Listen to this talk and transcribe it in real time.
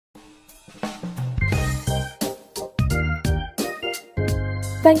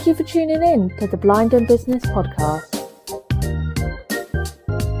Thank you for tuning in to the Blind and Business podcast.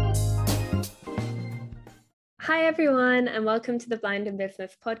 Hi everyone, and welcome to the Blind and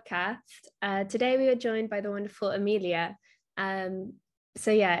Business podcast. Today we are joined by the wonderful Amelia.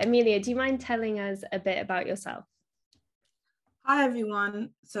 Amelia, do you mind telling us a bit about yourself? Hi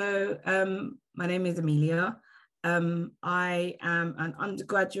everyone. My name is Amelia. I am an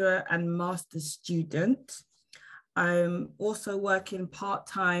undergraduate and master's student. I'm also working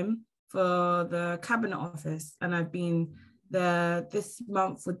part-time for the Cabinet Office, and I've been there, this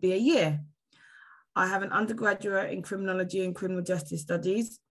month would be a year. I have an undergraduate in criminology and criminal justice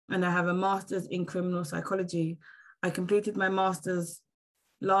studies, and I have a master's in criminal psychology. I completed my master's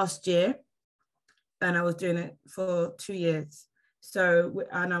last year, and I was doing it for 2 years.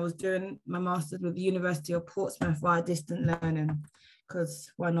 And I was doing my master's with the University of Portsmouth via distant learning, because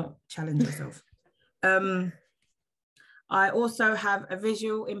why not challenge yourself? I also have a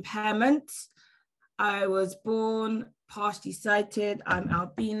visual impairment. I was born partially sighted. I'm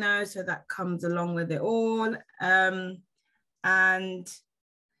albino, so that comes along with it all. I've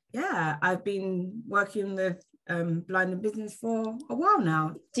been working with Blind and Business for a while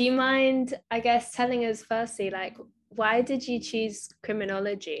now. Do you mind, telling us firstly, why did you choose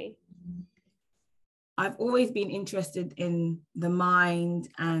criminology? I've always been interested in the mind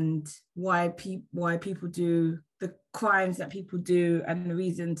and why people do the crimes that people do and the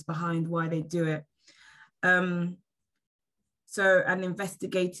reasons behind why they do it. And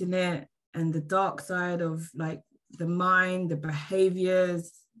investigating it and the dark side of the mind, the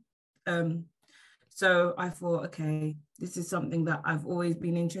behaviors. So I thought, okay, this is something that I've always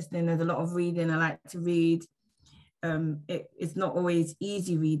been interested in. There's a lot of reading I like to read. It's not always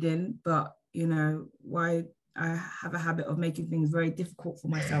easy reading, but why I have a habit of making things very difficult for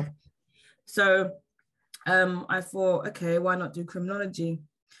myself. So I thought, okay, why not do criminology?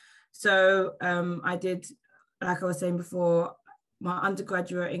 So I did, like I was saying before, my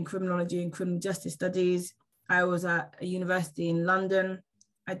undergraduate in criminology and criminal justice studies. I was at a university in London.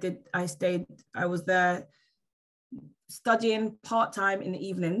 I was there studying part-time in the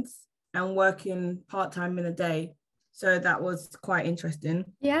evenings and working part-time in the day. So that was quite interesting.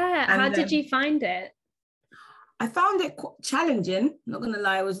 Yeah. How did you find it? I found it challenging. Not going to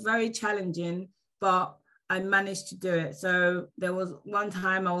lie, it was very challenging, but I managed to do it. So there was one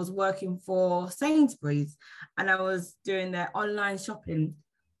time I was working for Sainsbury's and I was doing their online shopping.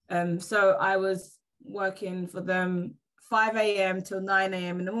 So I was working for them 5 a.m. till 9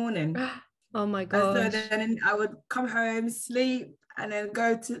 a.m. in the morning. Oh my gosh. And so then I would come home, sleep, and then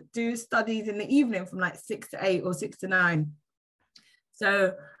go to do studies in the evening from 6 to 8 or 6 to 9.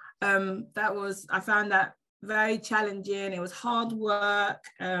 So I found that very challenging. It was hard work.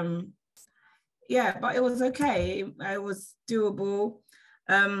 But it was okay. It was doable.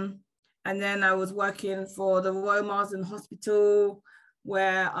 And then I was working for the Royal Marsden Hospital,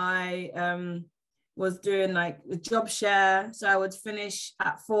 where I was doing a job share. So I would finish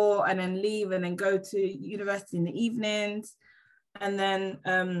at 4 and then leave and then go to university in the evenings. And then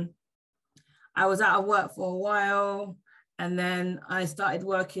I was out of work for a while. And then I started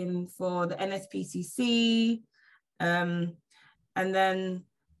working for the NSPCC. And then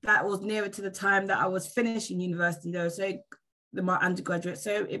that was nearer to the time that I was finishing university though, so my undergraduate,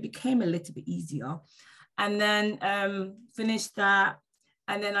 so it became a little bit easier. And then finished that,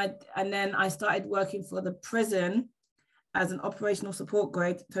 and then I started working for the prison as an operational support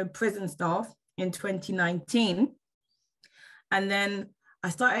grade, so prison staff, in 2019. And then I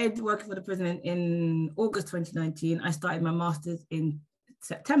started working for the prison in August 2019. I started my master's in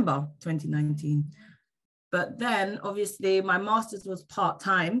September 2019. But then obviously my master's was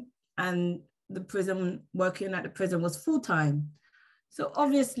part-time and working at the prison was full-time. So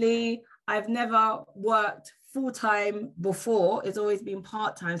obviously I've never worked full-time before. It's always been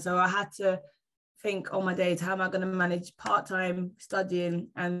part-time. So I had to think, oh my days, how am I going to manage part-time studying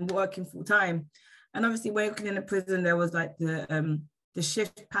and working full-time? And obviously working in the prison, there was the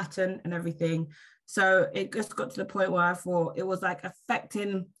shift pattern and everything. So it just got to the point where I thought it was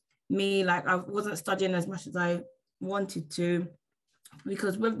affecting me, I wasn't studying as much as I wanted to,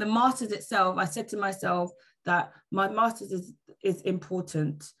 because with the master's itself, I said to myself that my master's is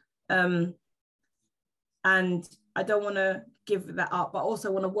important, and I don't want to give that up, but I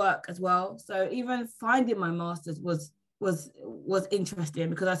also want to work as well. So even finding my master's was interesting,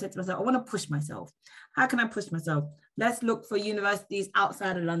 because I said to myself, I want to push myself. How can I push myself? Let's look for universities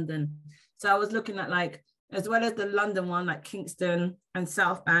outside of London. So I was looking at as well as the London one, like Kingston and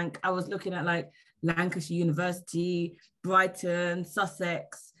South Bank, I was looking at Lancashire University, Brighton,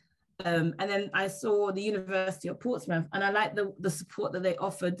 Sussex, And then I saw the University of Portsmouth, and I liked the support that they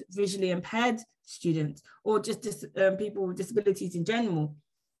offered visually impaired students, or just people with disabilities in general.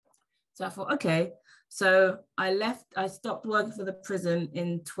 So I thought, okay. So I stopped working for the prison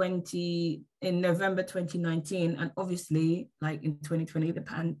in November 2019. And obviously, like in 2020, the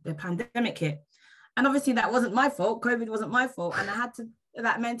pandemic hit. And obviously that wasn't my fault. COVID wasn't my fault. And I had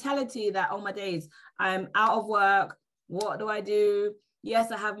that mentality that, oh my days, I'm out of work. What do I do?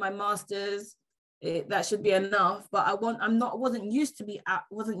 Yes, I have my master's. That should be enough. But wasn't used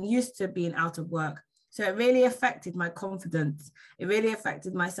to being out of work. So it really affected my confidence. It really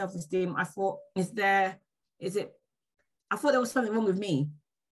affected my self-esteem. I thought, I thought there was something wrong with me,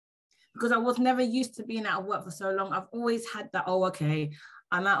 because I was never used to being out of work for so long. I've always had that, oh, okay,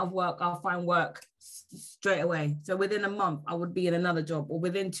 I'm out of work, I'll find work straight away. So within a month, I would be in another job, or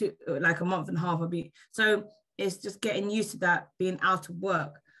within a month and a half, so it's just getting used to that, being out of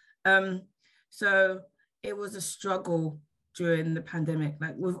work. So it was a struggle during the pandemic,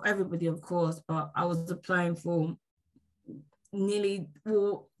 like with everybody, of course, but I was applying for many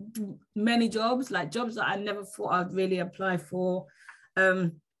jobs, like jobs that I never thought I'd really apply for.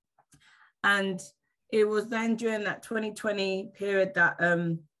 And it was then during that 2020 period that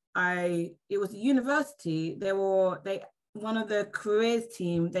it was a university, one of the careers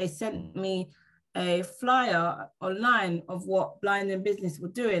team, they sent me a flyer online of what Blind in Business were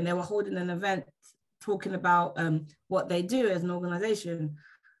doing. They were holding an event talking about what they do as an organization.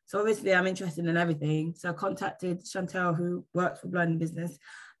 So obviously I'm interested in everything. So I contacted Chantel, who works for Blind in Business,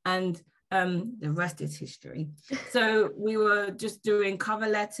 and the rest is history. So we were just doing cover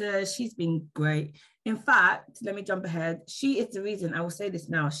letters. She's been great. In fact, let me jump ahead. She is the reason, I will say this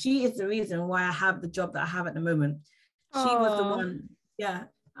now, she is the reason why I have the job that I have at the moment. She was the one, yeah,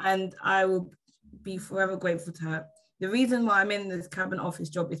 and I will be forever grateful to her. The reason why I'm in this cabinet office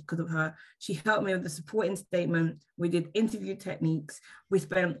job is because of her. She helped me with the supporting statement. We did interview techniques. We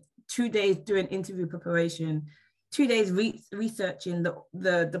spent 2 days doing interview preparation, 2 days researching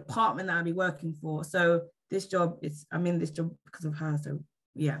the department that I'll be working for. So I'm in this job because of her. So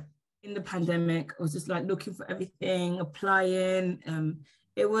yeah, in the pandemic, I was just like looking for everything, applying.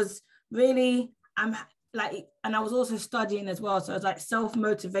 It was really, and I was also studying as well. So I was like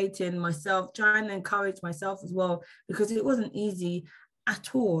self-motivating myself, trying to encourage myself as well, because it wasn't easy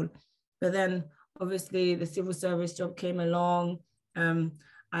at all. But then obviously the civil service job came along. I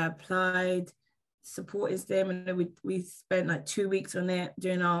applied, supporting them, and we spent like 2 weeks on it.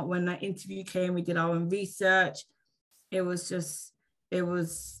 When that interview came, we did our own research. It was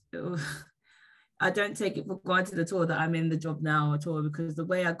I don't take it for granted at all that I'm in the job now at all, because the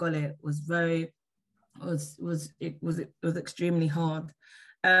way I got it was extremely hard.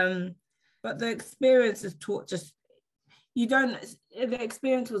 But the experience has taught the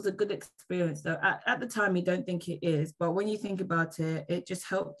experience was a good experience though. At the time you don't think it is, but when you think about it, it just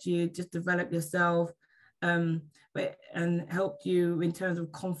helped you just develop yourself, and helped you in terms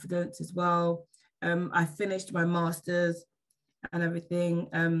of confidence as well. I finished my master's and everything.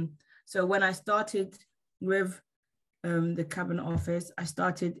 So when I started with the cabinet office, I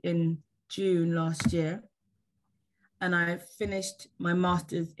started in June last year, and I finished my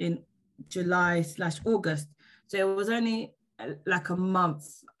master's in July/August. So it was only like a month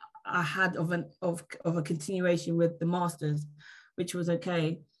I had of a continuation with the master's, which was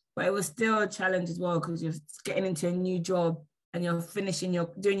okay. But it was still a challenge as well, because you're getting into a new job and you're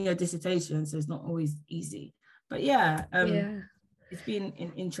doing your dissertation, so it's not always easy. But yeah, it's been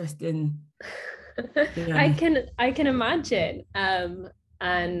an interesting. Yeah. I can imagine.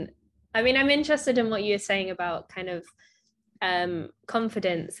 And I mean, I'm interested in what you're saying about kind of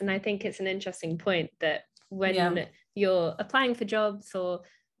confidence, and I think it's an interesting point that when you're applying for jobs or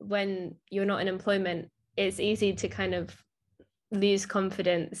when you're not in employment, it's easy to kind of lose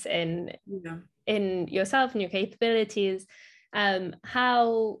confidence in yourself and your capabilities.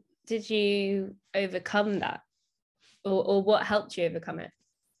 How did you overcome that, or what helped you overcome it?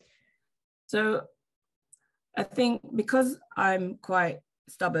 So I think because I'm quite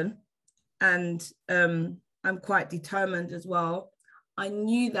stubborn and I'm quite determined as well, I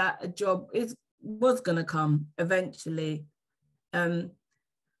knew that a job was going to come eventually. I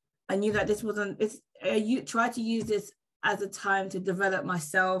knew that this wasn't, you try to use this as a time to develop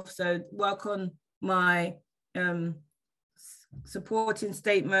myself. So work on my supporting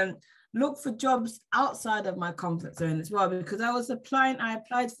statement, look for jobs outside of my comfort zone as well, because I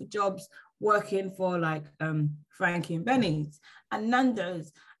applied for jobs working for like Frankie and Benny's and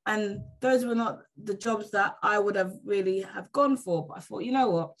Nando's, and those were not the jobs that I would have really have gone for. But I thought, you know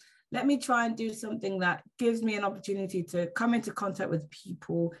what, let me try and do something that gives me an opportunity to come into contact with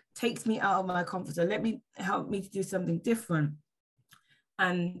people, takes me out of my comfort zone. Let me help me to do something different.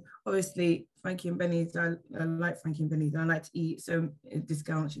 And obviously, Frankie and Benny's, I like Frankie and Benny's. I like to eat, so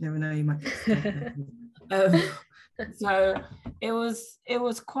discounts, you never know, you might get so it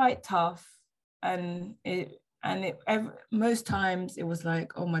was quite tough, and most times it was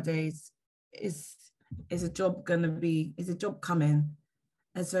like, oh my days, is a job coming?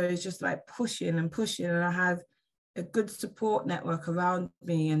 And so it's just like pushing and pushing, and I have a good support network around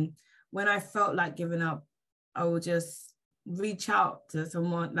me. And when I felt like giving up, I would just reach out to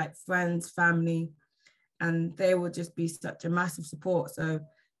someone like friends, family, and they would just be such a massive support. So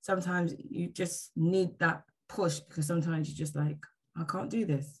sometimes you just need that push, because sometimes you're just like, I can't do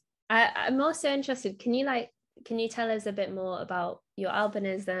this. I'm also interested, can you tell us a bit more about your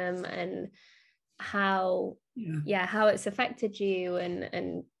albinism and how how it's affected you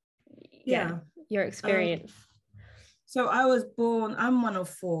and your experience? So I was born, I'm one of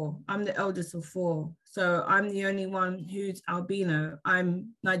four. I'm the eldest of four. So I'm the only one who's albino.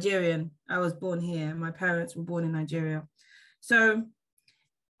 I'm Nigerian. I was born here. My parents were born in Nigeria. So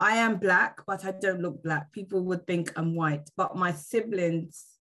I am Black, but I don't look Black. People would think I'm white, but my siblings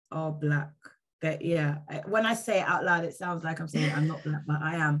are Black. When I say it out loud, it sounds like I'm saying I'm not Black, but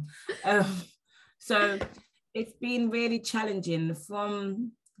I am. So it's been really challenging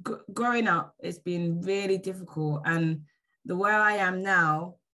from growing up. It's been really difficult, and the way I am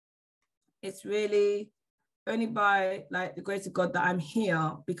now, it's really only by like the grace of God that I'm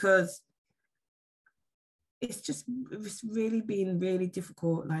here, because it's really been really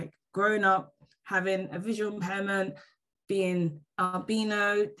difficult, like growing up, having a visual impairment, being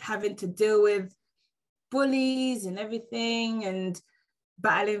albino, having to deal with bullies and everything, and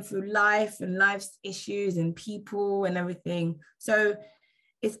battling through life and life's issues and people and everything. So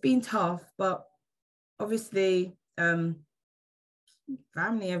it's been tough, but obviously family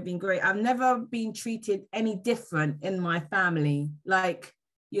have been great. I've never been treated any different in my family. Like,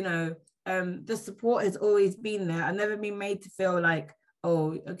 the support has always been there. I've never been made to feel like,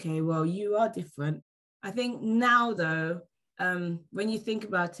 oh, okay, well, you are different. I think now though, when you think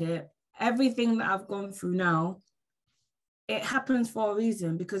about it, everything that I've gone through now, it happens for a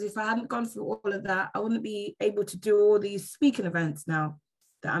reason, because if I hadn't gone through all of that, I wouldn't be able to do all these speaking events now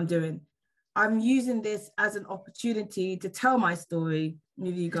that I'm doing. I'm using this as an opportunity to tell my story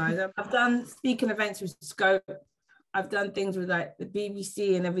with you guys. I've done speaking events with Scope. I've done things with like the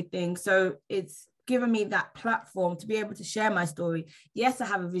BBC and everything. So it's given me that platform to be able to share my story. Yes, I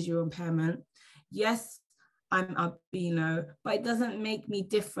have a visual impairment. Yes, I'm albino, but it doesn't make me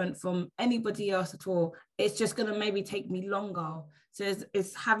different from anybody else at all. It's just going to maybe take me longer. So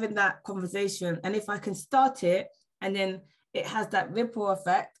it's having that conversation. And if I can start it and then it has that ripple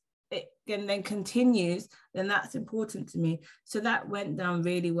effect, it and then continues, then that's important to me. So that went down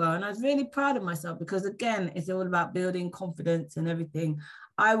really well. And I was really proud of myself, because again, it's all about building confidence and everything.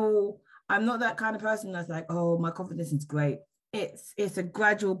 I'm not that kind of person that's like, oh, my confidence is great. It's a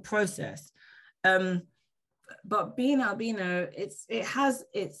gradual process. But being albino, it has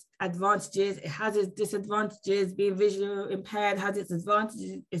its advantages, it has its disadvantages. Being visually impaired has its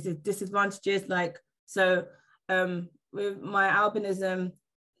advantages, its disadvantages. Like, so with my albinism,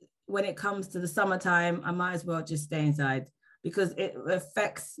 when it comes to the summertime, I might as well just stay inside, because it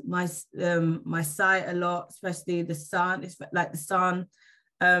affects my sight a lot, especially the sun. It's like the sun.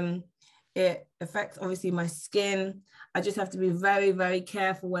 It affects obviously my skin. I just have to be very, very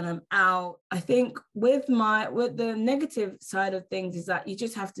careful when I'm out. I think with the negative side of things is that you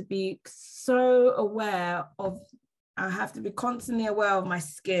just have to be so aware of, I have to be constantly aware of my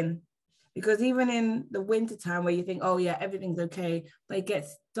skin, because even in the winter time where you think, oh yeah, everything's okay, but it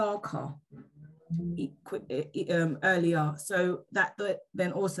gets darker earlier. So that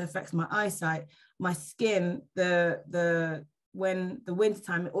then also affects my eyesight, my skin, when the winter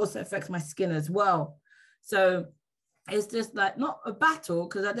time, it also affects my skin as well. So it's just like not a battle,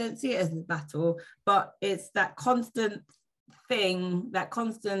 because I don't see it as a battle, but it's that constant thing, that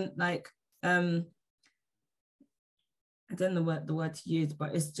constant like I don't know what the word to use,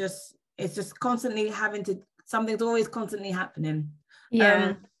 but it's just constantly having to, something's always constantly happening.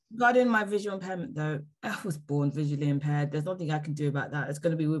 Regarding my visual impairment though, I was born visually impaired. There's nothing I can do about that. It's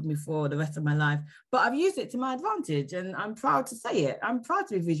going to be with me for the rest of my life. But I've used it to my advantage, and I'm proud to say it. I'm proud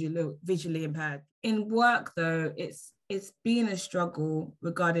to be visually impaired. In work though, it's been a struggle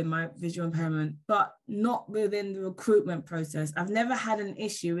regarding my visual impairment, but not within the recruitment process. I've never had an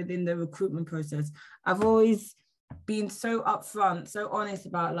issue within the recruitment process. I've always been so upfront, so honest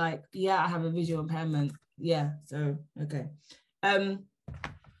about like, yeah, I have a visual impairment. Yeah, so okay.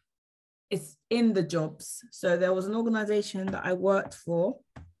 it's in the jobs. So there was an organization that I worked for,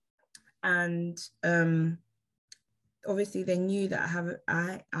 and obviously they knew that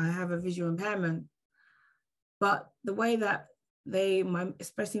I have a visual impairment, but the way that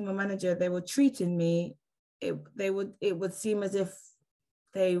especially my manager, they were treating me, it would seem as if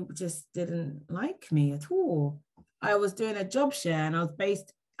they just didn't like me at all. I was doing a job share,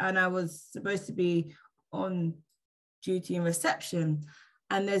 and I was supposed to be on duty in reception,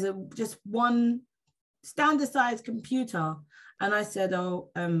 and there's just one standard size computer, and I said,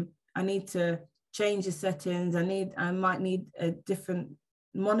 I need to change the settings. I might need a different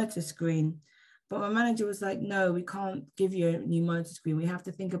monitor screen. But my manager was like, no, we can't give you a new monitor screen. We have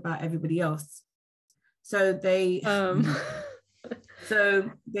to think about everybody else. So they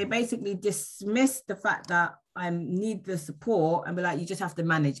basically dismissed the fact that I need the support and be like, you just have to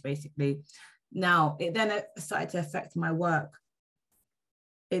manage, basically. Now, it then started to affect my work.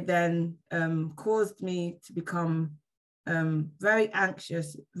 It then caused me to become very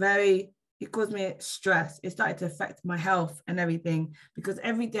anxious, it caused me stress. It started to affect my health and everything, because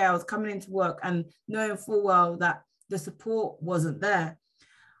every day I was coming into work and knowing full well that the support wasn't there.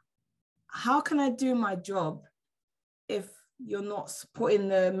 How can I do my job if you're not putting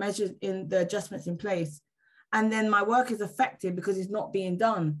the measures in, the adjustments in place? And then my work is affected because it's not being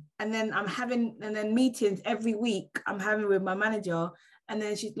done. And then meetings every week I'm having with my manager, and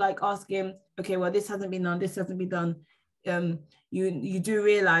then she's like asking, okay, well, this hasn't been done, this hasn't been done. You do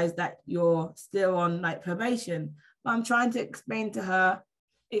realize that you're still on like probation. But I'm trying to explain to her,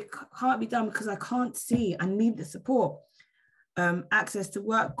 it can't be done because I can't see. I need the support. Access to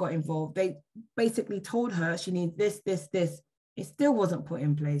work got involved. They basically told her she needs this. It still wasn't put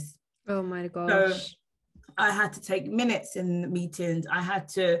in place. Oh my gosh. So I had to take minutes in the meetings.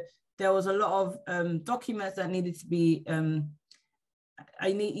 There was a lot of documents that needed to be,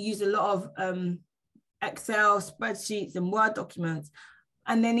 use a lot of Excel spreadsheets and Word documents,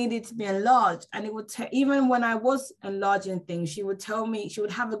 and they needed to be enlarged. And it would even when I was enlarging things, she would tell me, she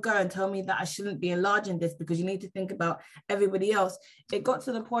would have a go and tell me that I shouldn't be enlarging this because you need to think about everybody else. It got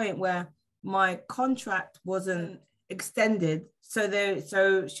to the point where my contract wasn't extended.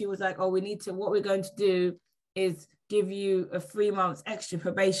 So she was like, oh, what we're going to do is give you a 3 months extra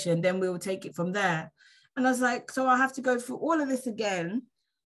probation, then we will take it from there. And I was like, so I have to go through all of this again,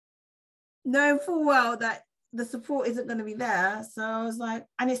 knowing full well that the support isn't going to be there. So I was like,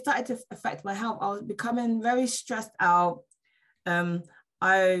 and it started to affect my health. I was becoming very stressed out.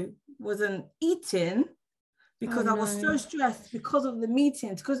 I wasn't eating because I was so stressed because of the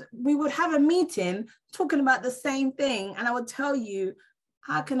meetings, because we would have a meeting talking about the same thing, and I would tell you,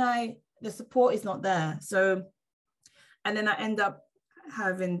 the support is not there. So, and then I ended up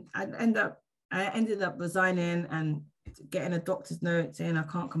resigning and getting a doctor's note saying I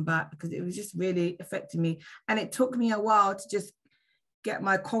can't come back because it was just really affecting me. And it took me a while to just get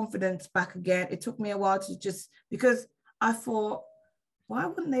my confidence back again. It took me a while to because I thought, why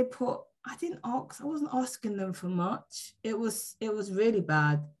wouldn't they I wasn't asking them for much. It was really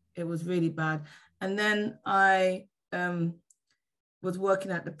bad. It was really bad. And then I was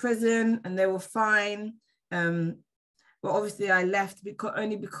working at the prison and they were fine. But obviously I left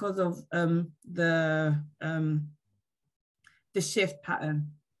only because of the shift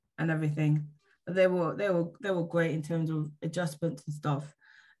pattern and everything. But they were great in terms of adjustments and stuff.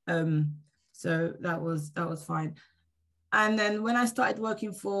 So that was fine. And then when I started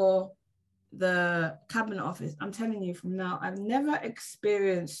working for the cabinet office, I'm telling you from now, I've never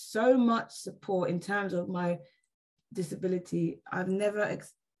experienced so much support in terms of my disability. I've never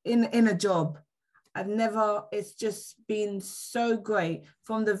in a job. It's just been so great.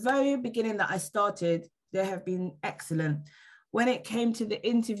 From the very beginning that I started, they have been excellent. When it came to the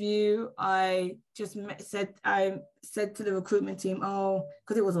interview, I just said to the recruitment team,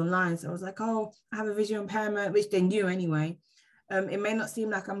 because it was online. So I was like, I have a visual impairment, which they knew anyway. It may not seem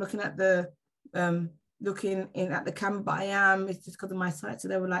like I'm looking at the camera, but I am. It's just because of my sight. So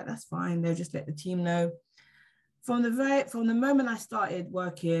they were like, that's fine. They'll just let the team know. From the moment I started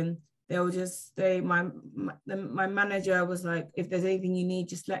working, my manager was like, if there's anything you need,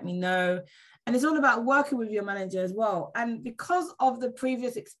 just let me know. And it's all about working with your manager as well. And because of the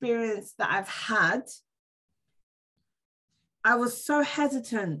previous experience that I've had, I was so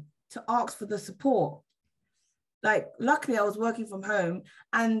hesitant to ask for the support. Like, luckily I was working from home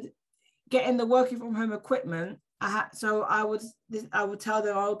and getting the working from home equipment. I would tell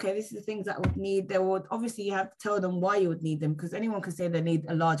them, okay, this is the things that I would need. Obviously you have to tell them why you would need them, because anyone can say they need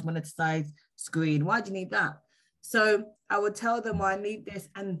a large monitor size screen. Why do you need that? So I would tell them, I need this,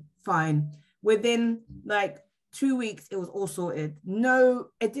 and fine. Within like 2 weeks, it was all sorted. No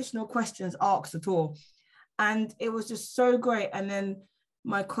additional questions asked at all. And it was just so great. And then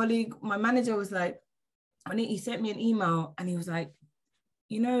my manager was like, he sent me an email and he was like,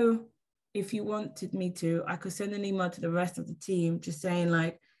 if you wanted me to, I could send an email to the rest of the team just saying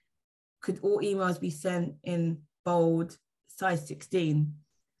like, could all emails be sent in bold size 16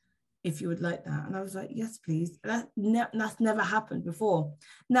 if you would like that? And I was like, yes, please. That's never happened before.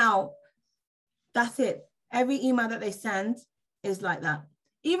 Now, that's it. Every email that they send is like that.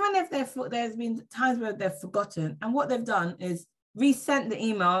 Even if there's been times where they've forgotten, and what they've done is resent the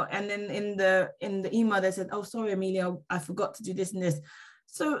email, and then in the email they said, oh, sorry, Amelia, I forgot to do this and this.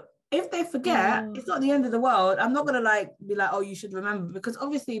 So if they forget, it's not the end of the world. I'm not gonna be like, oh, you should remember, because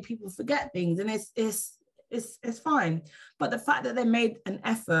obviously people forget things, and it's fine. But the fact that they made an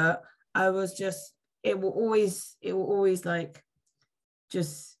effort, it will always like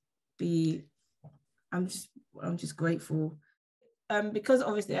just be. I'm just grateful. Because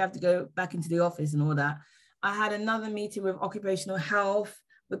obviously I have to go back into the office and all that. I had another meeting with occupational health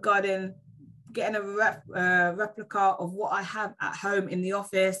regarding getting a replica of what I have at home in the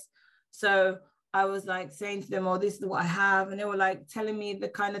office. So I was like saying to them, oh, this is what I have. And they were like telling me the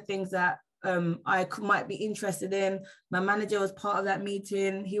kind of things that I might be interested in. My manager was part of that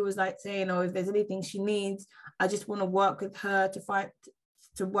meeting. He was like saying, oh, if there's anything she needs, I just want to work with her to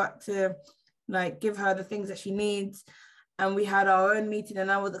like give her the things that she needs. And we had our own meeting,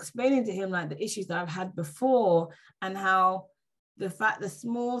 and I was explaining to him like the issues that I've had before, and how the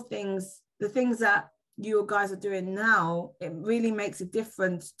small things, the things that you guys are doing now, it really makes a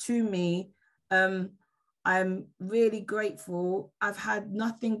difference to me. I'm really grateful. I've had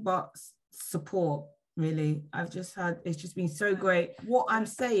nothing but support, really. It's just been so great. What I'm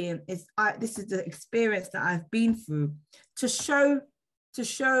saying is this is the experience that I've been through to show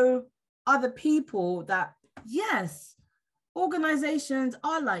other people that, yes, organizations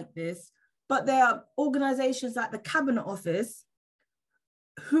are like this, but there are organizations like the Cabinet Office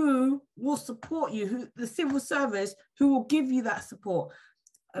who will support you, the civil service, who will give you that support.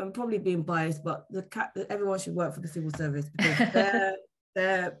 I'm probably being biased, but everyone should work for the civil service, because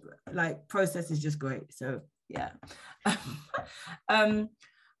their like process is just great. So yeah.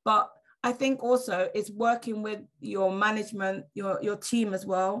 But I think also it's working with your management, your team as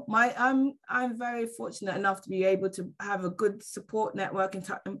well. I'm very fortunate enough to be able to have a good support network in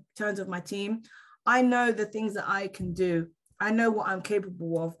terms of my team. I know the things that I can do. I know what I'm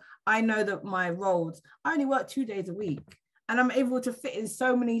capable of. I know that my roles, I only work 2 days a week, and I'm able to fit in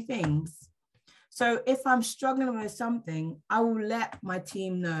so many things. So if I'm struggling with something, I will let my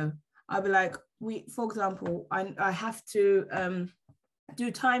team know. I'll be like, for example, I have to do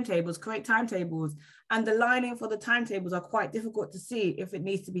timetables, create timetables, and the lining for the timetables are quite difficult to see if it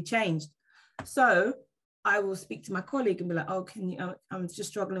needs to be changed. So I will speak to my colleague and be like, oh, can you, I'm just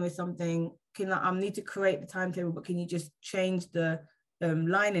struggling with something. I need to create the timetable, but can you just change the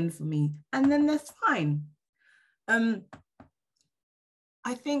lining for me? And then that's fine. I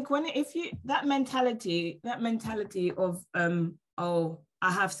think that mentality of, oh,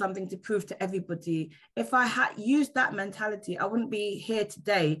 I have something to prove to everybody. If I had used that mentality, I wouldn't be here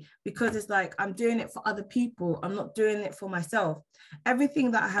today, because it's like, I'm doing it for other people. I'm not doing it for myself. Everything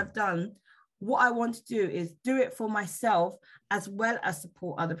that I have done, what I want to do is do it for myself, as well as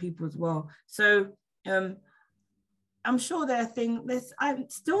support other people as well. So I'm sure there are things I'm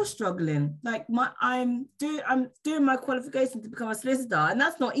still struggling. Like I'm doing my qualification to become a solicitor, and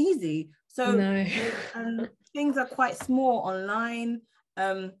that's not easy. So no. And things are quite small online.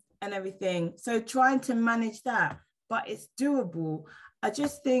 And everything. So trying to manage that, but it's doable. I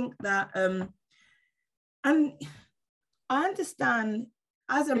just think that, and I understand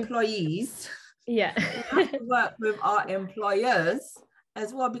as employees, yeah, we have to work with our employers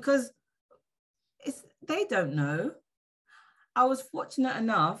as well, because they don't know. I was fortunate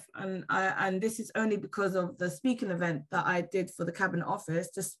enough, and this is only because of the speaking event that I did for the Cabinet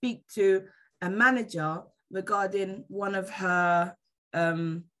Office, to speak to a manager regarding one of her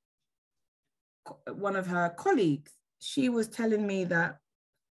colleagues. She was telling me that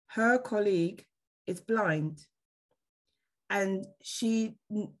her colleague is blind, and she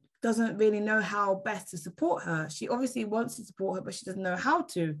doesn't really know how best to support her. She obviously wants to support her, but she doesn't know how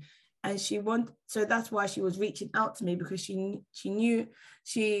to. And so that's why she was reaching out to me, because she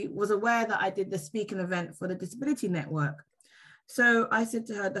was aware that I did the speaking event for the Disability Network. So I said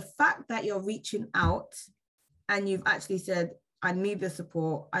to her, the fact that you're reaching out and you've actually said, I need the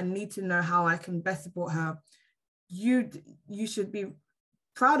support, I need to know how I can best support her, you should be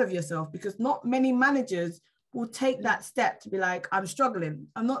proud of yourself, because not many managers will take that step to be like, I'm struggling.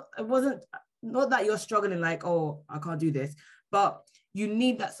 not that you're struggling like, oh, I can't do this, but you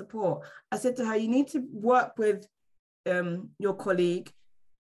need that support. I said to her, you need to work with your colleague.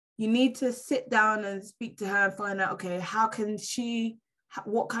 You need to sit down and speak to her and find out, okay, how can she,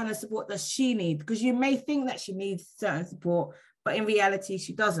 what kind of support does she need? Because you may think that she needs certain support, but in reality,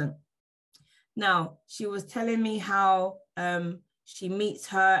 she doesn't. Now, she was telling me how she meets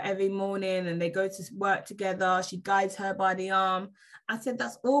her every morning and they go to work together. She guides her by the arm. I said,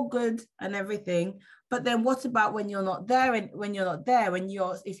 that's all good and everything. But then what about when you're not there? And when you're not there,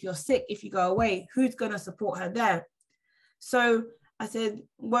 if you're sick, if you go away, who's going to support her there? So I said,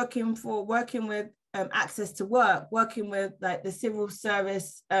 working with Access to Work, working with like the civil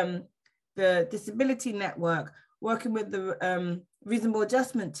service, the disability network, working with the reasonable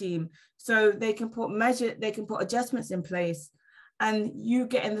adjustment team, so they can put adjustments in place, and you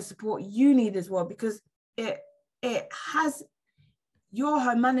getting the support you need as well, because you're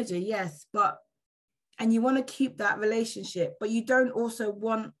her manager, yes, and you want to keep that relationship, but you don't also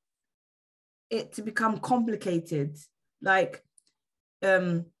want it to become complicated, like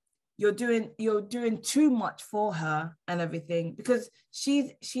you're doing too much for her and everything, because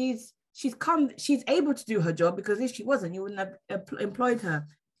she's able to do her job, because if she wasn't, you wouldn't have employed her.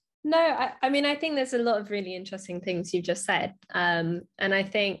 No, I mean, I think there's a lot of really interesting things you've just said. And I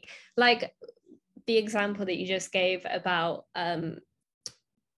think like the example that you just gave about like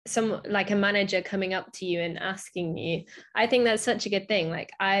a manager coming up to you and asking you, I think that's such a good thing. Like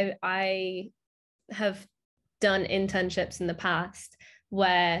I have done internships in the past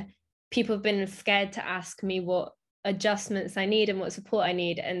where people have been scared to ask me what adjustments I need and what support I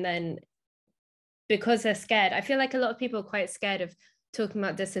need. And then because they're scared, I feel like a lot of people are quite scared of talking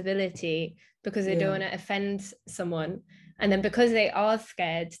about disability because they don't want to offend someone. And then because they are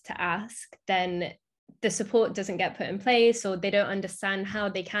scared to ask, then the support doesn't get put in place, or they don't understand how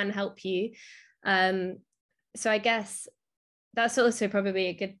they can help you. So I guess that's also probably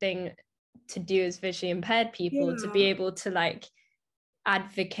a good thing to do as visually impaired people, to be able to like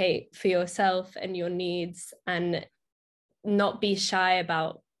advocate for yourself and your needs and not be shy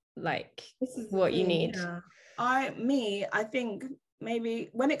about like what you need. I think maybe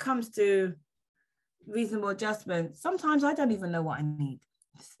when it comes to reasonable adjustments, sometimes I don't even know what I need.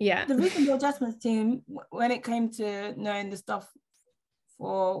 Yeah, the reasonable adjustments team, when it came to knowing the stuff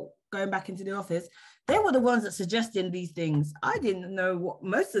for going back into the office, they were the ones that suggested these things. I didn't know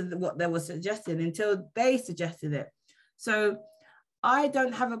most of what they were suggesting until they suggested it. So I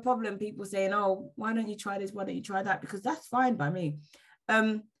don't have a problem people saying, oh, why don't you try this, why don't you try that, because that's fine by me.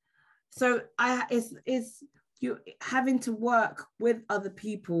 So it's you having to work with other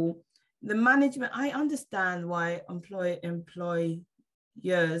people, the management. I understand why employers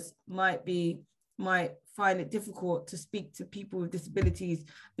might find it difficult to speak to people with disabilities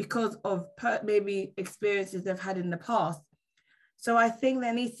because of maybe experiences they've had in the past. So I think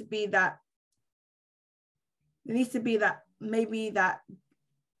there needs to be that maybe that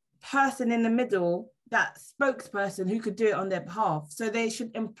person in the middle, that spokesperson who could do it on their behalf. So they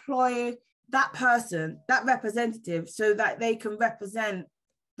should employ that person, that representative, so that they can represent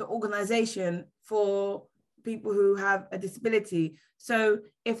the organization for people who have a disability. So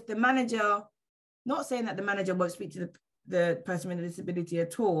if the manager, not saying that the manager won't speak to the person with a disability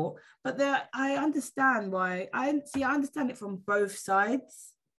at all, but I understand why. I understand it from both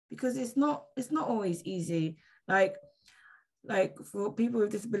sides, because it's not always easy. Like for people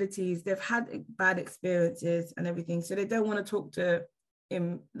with disabilities, they've had bad experiences and everything, so they don't want to talk to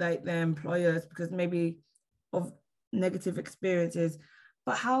like their employers because maybe of negative experiences.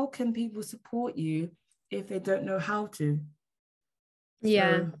 But how can people support you if they don't know how to?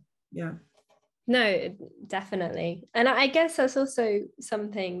 Yeah. So, yeah. No, definitely. And I guess that's also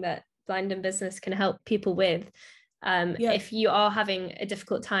something that Blind in Business can help people with. If you are having a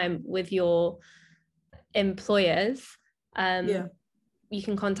difficult time with your employers, you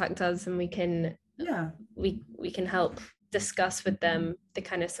can contact us and we can we can help discuss with them the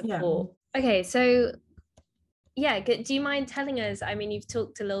kind of support. Okay, so do you mind telling us, I mean, you've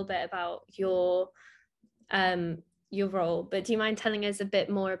talked a little bit about your role, but do you mind telling us a bit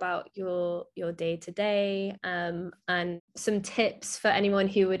more about your day-to-day and some tips for anyone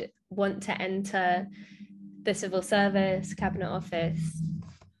who would want to enter the civil service, cabinet office?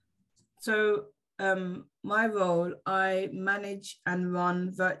 So my role, I manage and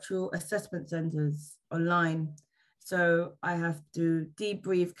run virtual assessment centers online. So I have to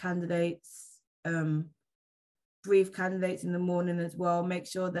debrief candidates, brief candidates in the morning as well, make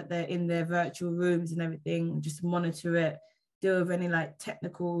sure that they're in their virtual rooms and everything, just monitor it, deal with any like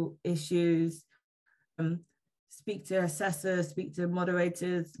technical issues. speak to assessors, speak to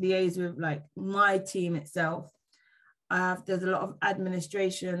moderators, liaise with like my team itself. There's a lot of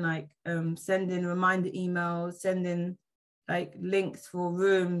administration, like sending reminder emails, sending like links for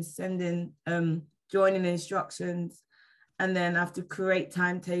rooms, sending joining instructions, and then I have to create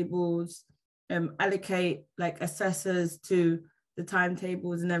timetables, allocate like assessors to the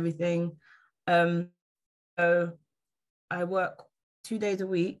timetables and everything. So I work 2 days a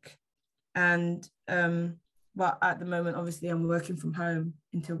week, and but at the moment, obviously, I'm working from home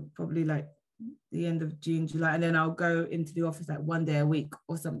until probably like the end of June, July, and then I'll go into the office like 1 day a week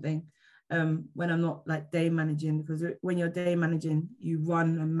or something when I'm not like day managing, because when you're day managing, you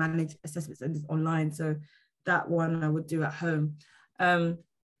run and manage assessment centers online. So that one I would do at home.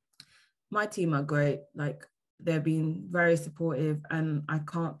 My team are great. Like, they've been very supportive, and I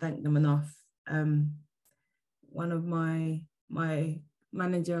can't thank them enough. One of my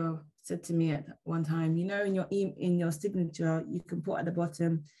manager said to me at one time, you know, in your signature, you can put at the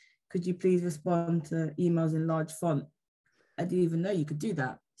bottom, could you please respond to emails in large font? I didn't even know you could do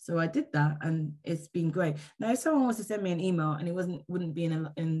that. So I did that, and it's been great. Now, if someone wants to send me an email and it wouldn't be in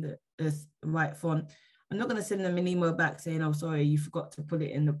the right font, I'm not going to send them an email back saying, oh, sorry, you forgot to put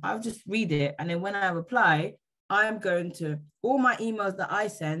it in I'll just read it. And then when I reply, I'm going to, all my emails that I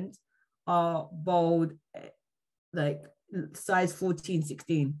send are bold, like size 14,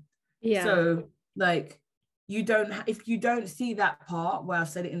 16. Yeah. So like, if you don't see that part where I've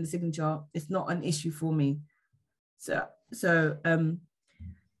said it in the signature, it's not an issue for me. So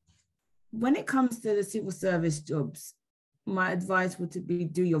when it comes to the civil service jobs, my advice would be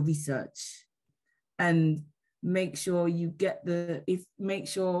do your research and make sure you make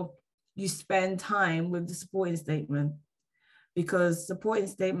sure you spend time with the supporting statement, because supporting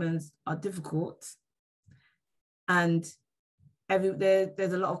statements are difficult, and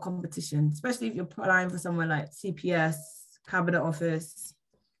there's a lot of competition, especially if you're applying for somewhere like CPS, Cabinet Office,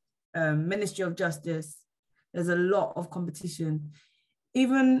 Ministry of Justice. There's a lot of competition.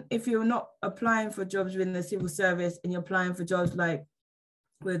 Even if you're not applying for jobs within the civil service and you're applying for jobs like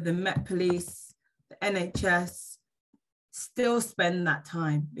with the Met Police, the NHS, still spend that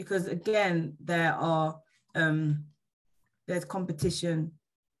time, because again, there's competition.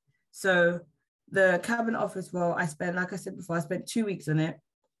 So the Cabinet Office role, like I said before, I spent 2 weeks on it.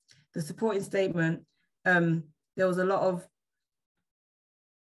 The supporting statement, there was a lot of,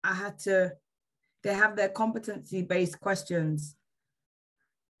 they have their competency-based questions,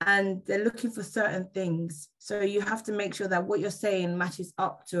 and they're looking for certain things. So you have to make sure that what you're saying matches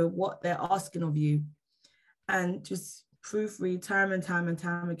up to what they're asking of you, and just proofread time and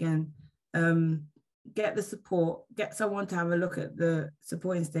time again. Get the support, get someone to have a look at the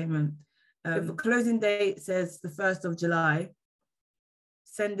supporting statement. If the closing date says the 1st of July,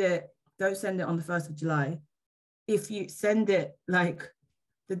 don't send it on the 1st of July. If you send it like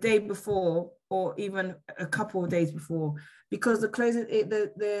the day before, or even a couple of days before, because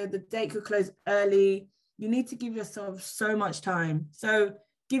the date could close early. You need to give yourself so much time. So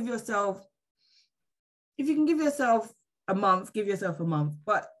if you can give yourself a month, give yourself a month,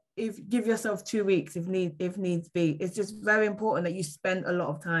 but give yourself 2 weeks if needs be. It's just very important that you spend a lot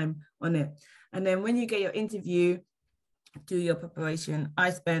of time on it. And then when you get your interview, do your preparation.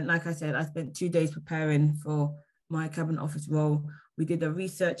 Like I said, I spent 2 days preparing for my Cabinet Office role. We did the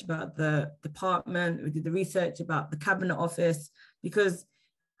research about the department. We did the research about the Cabinet Office, because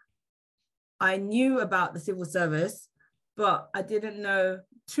I knew about the civil service, but I didn't know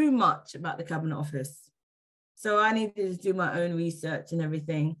too much about the Cabinet Office. So I needed to do my own research and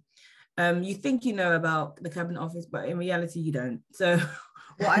everything. You think you know about the Cabinet Office, but in reality, you don't. So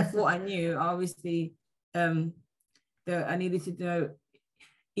what I thought I knew, obviously, I needed to know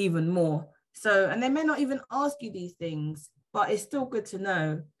even more. So, and they may not even ask you these things, but it's still good to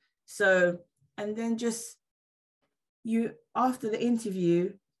know. So, and then after the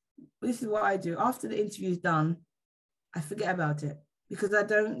interview, this is what I do. After the interview is done, I forget about it, because I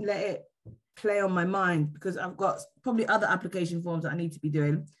don't let it play on my mind, because I've got probably other application forms that I need to be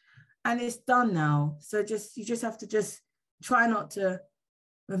doing, and it's done now. So you just have to try not to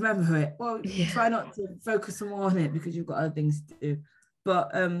remember it. Well, try not to focus more on it, because you've got other things to do.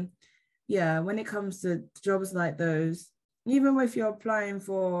 But yeah, when it comes to jobs like those, even if you're applying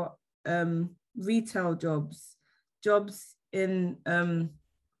for retail jobs in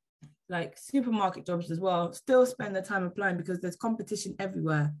like supermarket jobs as well, still spend the time applying, because there's competition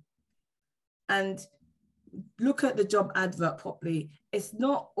everywhere. And look at the job advert properly. It's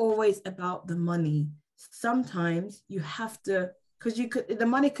not always about the money. Sometimes you have to, because the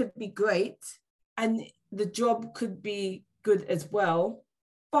money could be great and the job could be good as well,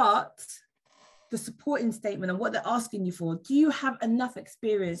 but the supporting statement and what they're asking you for. Do you have enough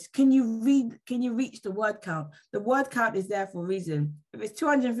experience? Can you reach the word count? The word count is there for a reason. If it's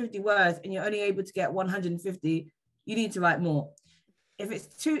 250 words and you're only able to get 150, you need to write more. If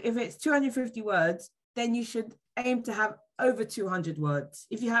it's 250 words, then you should aim to have over 200 words.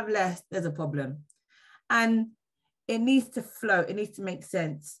 If you have less, there's a problem. And it needs to flow. It needs to make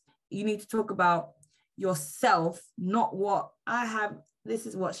sense. You need to talk about yourself, not what I have. This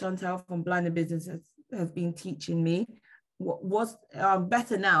is what Chantal from Blind in Business has been teaching me. What was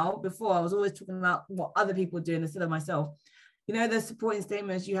better now. Before, I was always talking about what other people are doing instead of myself. You know, the supporting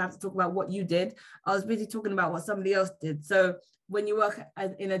statements, you have to talk about what you did. I was busy talking about what somebody else did. So when you work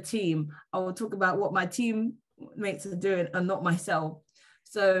in a team, I will talk about what my teammates are doing and not myself.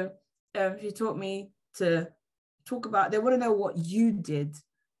 So she taught me to talk about, they want to know what you did,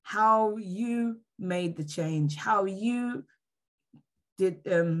 how you made the change, how you did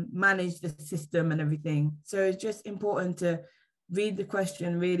manage the system and everything. So it's just important to read the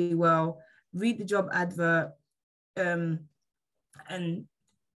question really well, read the job advert, and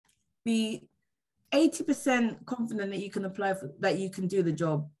be 80% confident that you can apply for, that you can do the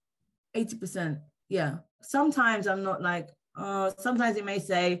job. 80%, yeah. Sometimes I'm not like, sometimes it may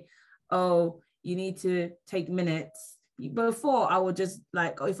say, oh, you need to take minutes. Before I would just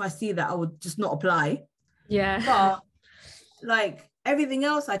like, if I see that, I would just not apply. Yeah. But like everything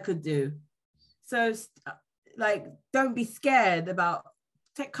else I could do. So like, don't be scared about,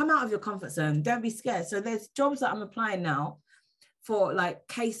 come out of your comfort zone. Don't be scared. So there's jobs that I'm applying now for, like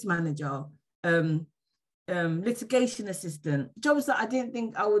case manager, litigation assistant, jobs that I didn't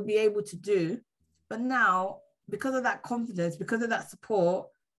think I would be able to do. But now, because of that confidence, because of that support,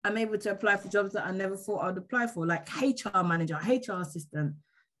 I'm able to apply for jobs that I never thought I'd apply for, like HR manager, HR assistant.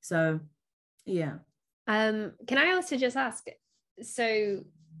 So, yeah. Can I also just ask, so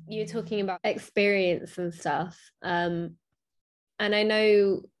you're talking about experience and stuff, and I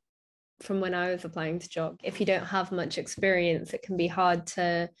know from when I was applying to jobs, if you don't have much experience, it can be hard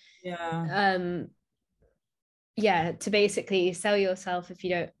to to basically sell yourself if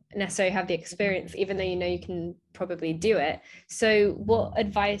you don't necessarily have the experience, even though you know you can probably do it. So what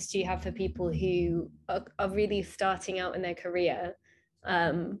advice do you have for people who are really starting out in their career,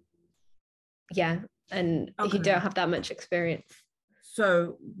 and who don't have that much experience?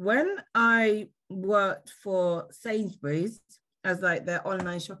 So when I worked for Sainsbury's as like their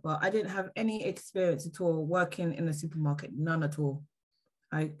online shopper, I didn't have any experience at all working in a supermarket, none at all.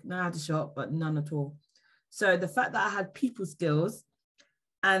 I know how to shop, but none at all. So the fact that I had people skills,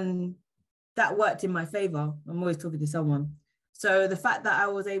 and that worked in my favor. I'm always talking to someone. So the fact that I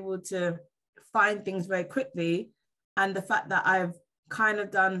was able to find things very quickly, and the fact that I've kind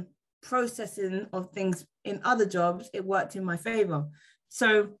of done processing of things in other jobs, it worked in my favor.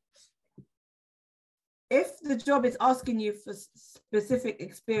 So if the job is asking you for specific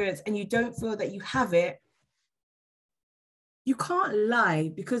experience and you don't feel that you have it, you can't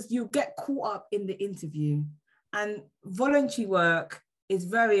lie, because you get caught up in the interview. And voluntary work is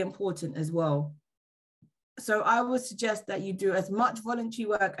very important as well. So I would suggest that you do as much voluntary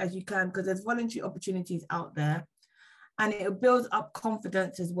work as you can, because there's voluntary opportunities out there, and it builds up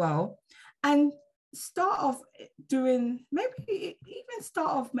confidence as well. And start off doing, maybe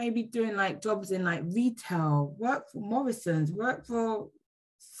doing like jobs in like retail, work for Morrison's, work for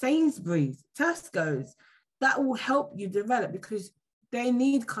Sainsbury's, Tesco's. That will help you develop, because they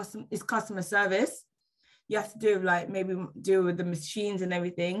need customer service. You have to do like maybe deal with the machines and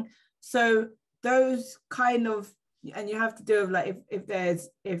everything. So those kind of, and you have to do with like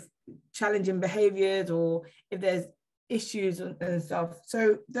if challenging behaviors, or if there's issues and stuff.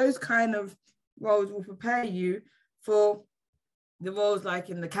 So those kind of roles will prepare you for the roles like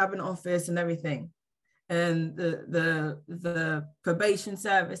in the cabinet office and everything, and the probation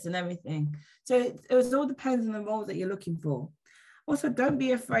service and everything. So it all depends on the roles that you're looking for. Also, don't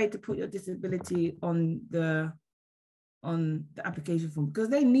be afraid to put your disability on the application form, because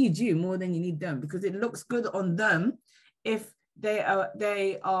they need you more than you need them, because it looks good on them if they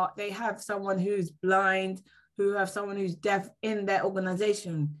have someone who's blind, who have someone who's deaf in their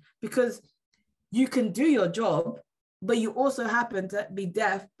organization, because you can do your job, but you also happen to be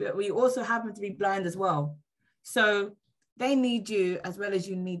deaf, but you also happen to be blind as well. So they need you as well as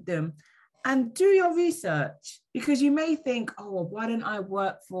you need them. And do your research, because you may think, oh, well, why don't I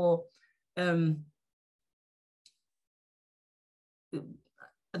work for, I don't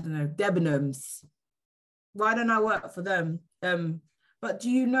know, Debenhams? Why don't I work for them? But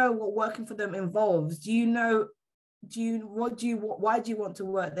do you know what working for them involves? Why do you want to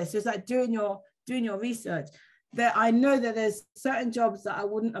work there? So it's like doing your research. I know that there's certain jobs that I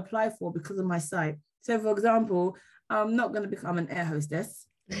wouldn't apply for because of my sight. So for example, I'm not going to become an air hostess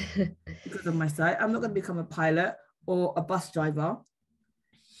because of my sight. I'm not going to become a pilot or a bus driver.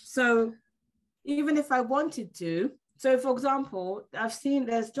 So even if I wanted to, so for example,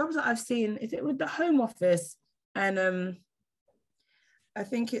 there's jobs that I've seen, is it with the Home Office? And I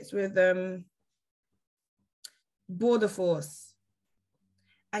think it's with Border Force.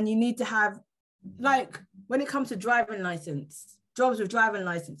 And you need to have, like, when it comes to driving license, jobs with driving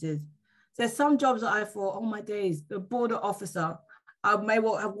licenses, there's some jobs that I thought, oh my days, the border officer, I may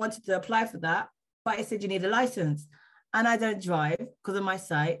well have wanted to apply for that, but it said you need a license. And I don't drive because of my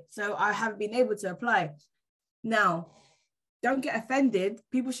sight. So I haven't been able to apply. Now, don't get offended.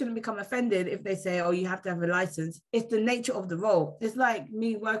 People shouldn't become offended if they say, oh, you have to have a license. It's the nature of the role. It's like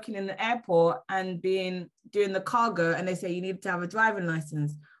me working in the airport and doing the cargo, and they say you need to have a driving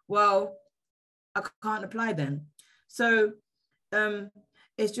license. Well, I can't apply then. So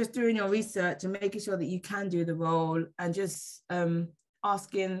it's just doing your research and making sure that you can do the role, and just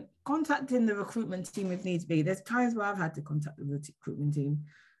contacting the recruitment team if needs be. There's times where I've had to contact the recruitment team.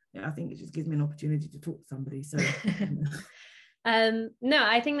 Yeah, I think it just gives me an opportunity to talk to somebody. So no,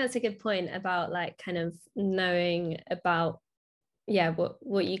 I think that's a good point about like kind of knowing about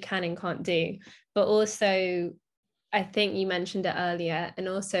what you can and can't do. But also I think you mentioned it earlier, and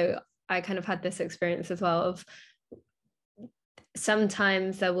also I kind of had this experience as well of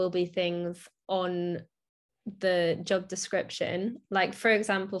sometimes there will be things on the job description, like for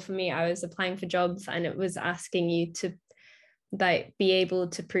example for me, I was applying for jobs and it was asking you to like be able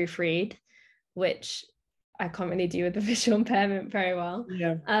to proofread, which I can't really do with the visual impairment very well.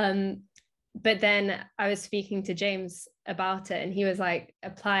 But then I was speaking to James about it and he was like,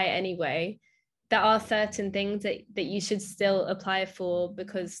 apply anyway. There are certain things that you should still apply for,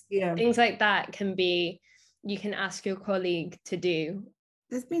 because things like that you can ask your colleague to do.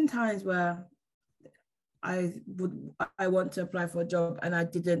 There's been times where I want to apply for a job and I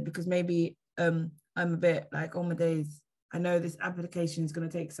didn't, because maybe I'm a bit like, oh my days, I know this application is going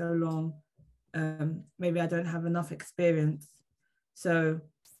to take so long. Maybe I don't have enough experience. So,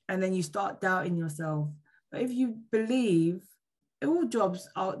 and then you start doubting yourself. But if you believe, all jobs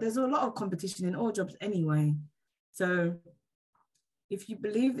there's a lot of competition in all jobs anyway. So if you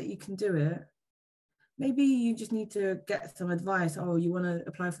believe that you can do it, maybe you just need to get some advice. Oh, you want to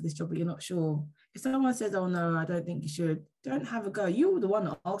apply for this job, but you're not sure. If someone says, oh no, I don't think you should, don't have a go. You're the one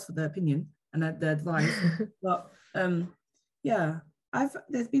that asked for the opinion and the advice. But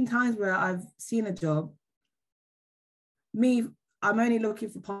there's been times where I've seen a job. I'm only looking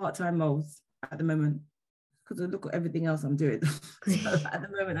for part-time roles at the moment, because I look at everything else I'm doing. So at the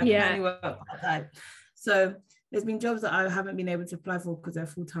moment, I can only work part-time. So there's been jobs that I haven't been able to apply for because they're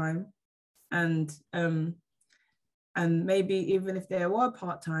full-time. And maybe even if they were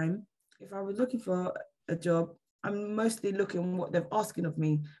part-time, if I was looking for a job, I'm mostly looking what they're asking of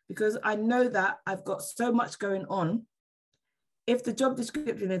me, because I know that I've got so much going on. If the job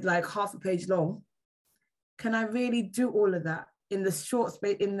description is like half a page long, can I really do all of that in the short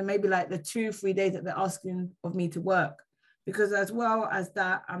space, maybe like the 2-3 days that they're asking of me to work? Because as well as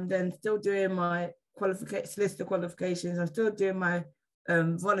that, I'm then still doing my solicitor qualifications, I'm still doing my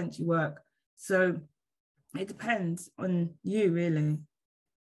voluntary work. So it depends on you, really.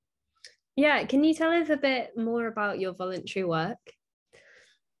 Yeah, can you tell us a bit more about your voluntary work?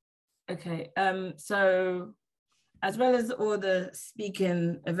 Okay, so as well as all the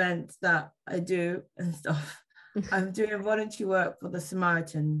speaking events that I do and stuff, I'm doing voluntary work for the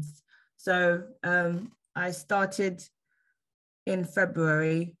Samaritans. So I started in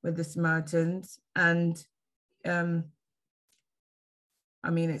February with the Samaritans, and I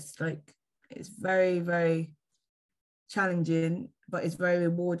mean, it's very, very challenging, but it's very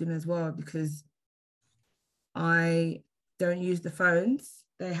rewarding as well, because I don't use the phones.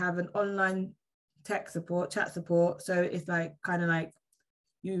 They have an online chat support. So it's like kind of like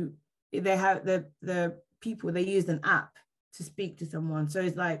they have the people, they use an app to speak to someone. So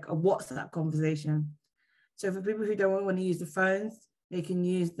it's like a WhatsApp conversation. So for people who don't want to use the phones, they can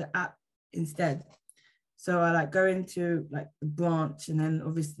use the app instead. So I like go into like the branch, and then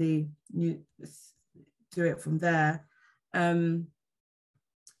obviously you do it from there.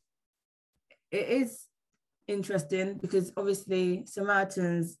 It is interesting because obviously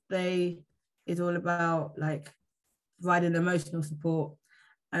Samaritans, it's all about like providing emotional support,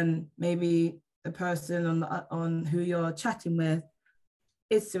 and maybe the person on who you're chatting with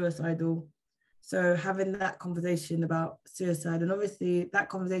is suicidal. So having that conversation about suicide, and obviously that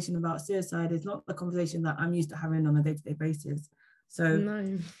conversation about suicide is not the conversation that I'm used to having on a day-to-day basis.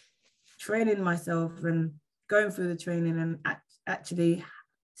 So training myself and going through the training and actually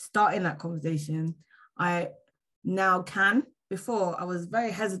starting that conversation, I now can. Before, I was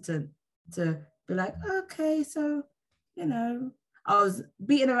very hesitant to be like, okay, so, you know, I was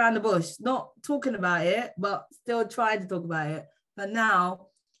beating around the bush, not talking about it, but still trying to talk about it. But now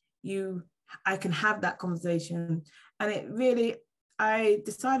I can have that conversation. And I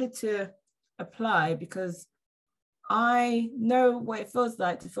decided to apply because I know what it feels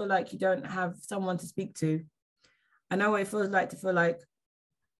like to feel like you don't have someone to speak to. I know what it feels like to feel like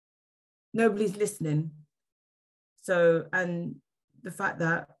nobody's listening. So, and the fact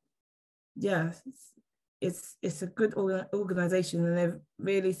that, yeah, it's a good organization, and they've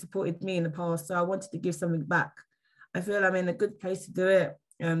really supported me in the past. So I wanted to give something back. I feel I'm in a good place to do it.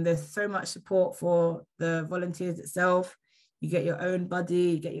 There's so much support for the volunteers itself. You get your own buddy,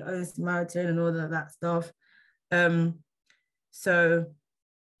 you get your own Samaritan and all of that stuff. So,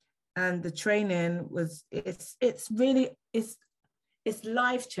 and the training was, it's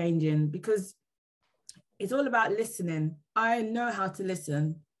life-changing, because it's all about listening. I know how to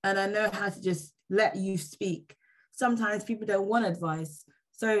listen, and I know how to just let you speak. Sometimes people don't want advice.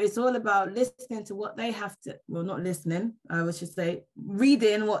 So it's all about listening to what they have to, well, not listening, I would just say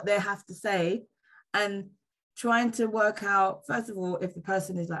reading what they have to say, and trying to work out, first of all, if the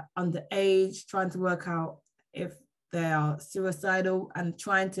person is like underage, trying to work out if they are suicidal, and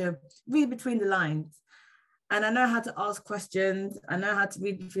trying to read between the lines. And I know how to ask questions. I know how to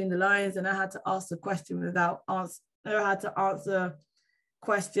read between the lines. I know how to ask a question without know how to answer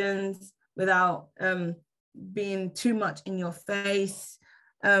questions without being too much in your face.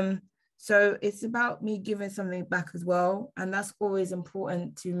 So it's about me giving something back as well. And that's always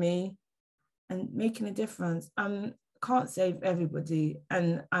important to me, and making a difference. Can't save everybody.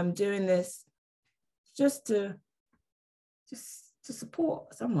 And I'm doing this just to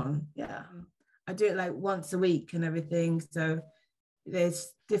support someone. Yeah. I do it like once a week and everything. So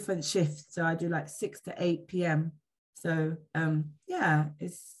there's different shifts. So I do like 6 to 8 p.m. So yeah,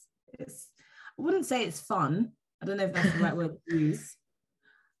 it's I wouldn't say it's fun. I don't know if that's the right word to use,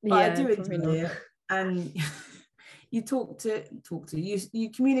 but yeah, I do enjoy it. And you you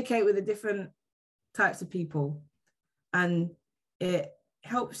communicate with the different types of people, and it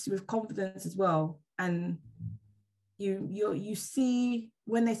helps with confidence as well. And you see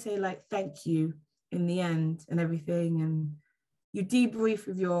when they say like thank you in the end and everything, and you debrief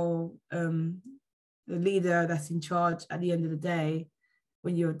with your the leader that's in charge at the end of the day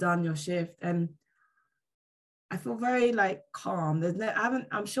when you're done your shift. And I feel very like calm.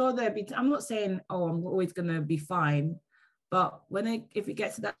 I'm sure I'm not saying, oh, I'm always gonna be fine, but if it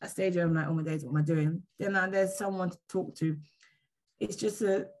gets to that stage where I'm like, oh my days, what am I doing? Then there's someone to talk to. It's just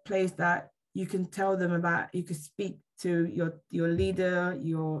a place that you can tell them about, you can speak to your leader,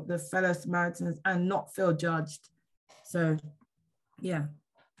 the fellow Samaritans, and not feel judged. So yeah,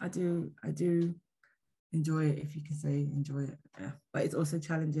 I do enjoy it, if you can say enjoy it. Yeah. But it's also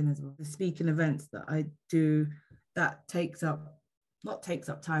challenging as well. The speaking events that I do, that not takes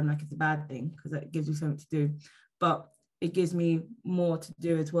up time like it's a bad thing, because it gives you something to do, but it gives me more to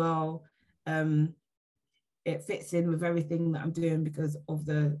do as well. It fits in with everything that I'm doing because of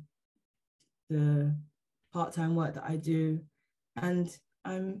the part-time work that I do, and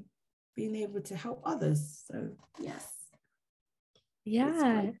I'm being able to help others. So yes.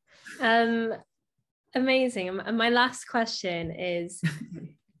 Yeah. Amazing. And my last question is,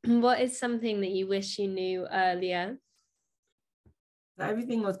 what is something that you wish you knew earlier? That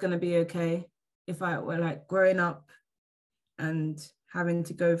everything was going to be okay. If I were like growing up and having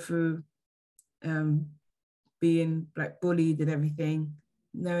to go through being like bullied and everything,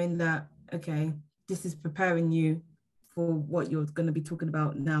 knowing that, okay, this is preparing you for what you're going to be talking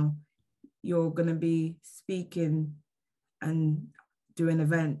about now. You're going to be speaking and doing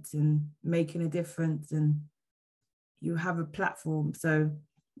events and making a difference, and you have a platform. So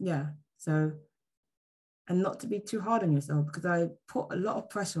yeah, and not to be too hard on yourself, because I put a lot of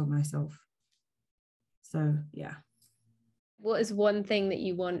pressure on myself. So yeah. What is one thing that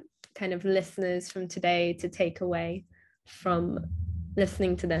you want kind of listeners from today to take away from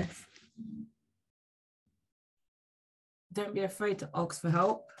listening to this? Don't be afraid to ask for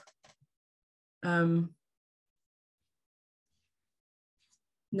help.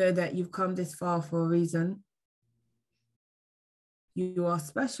 Know that you've come this far for a reason. You are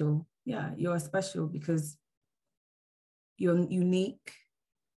special. Yeah, you are special because you're unique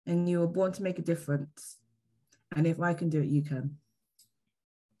and you were born to make a difference. And if I can do it, you can.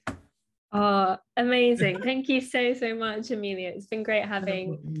 Oh, amazing. Thank you so much, Amelia. It's been great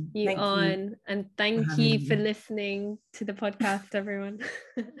having you on. And thank you for listening to the podcast, everyone.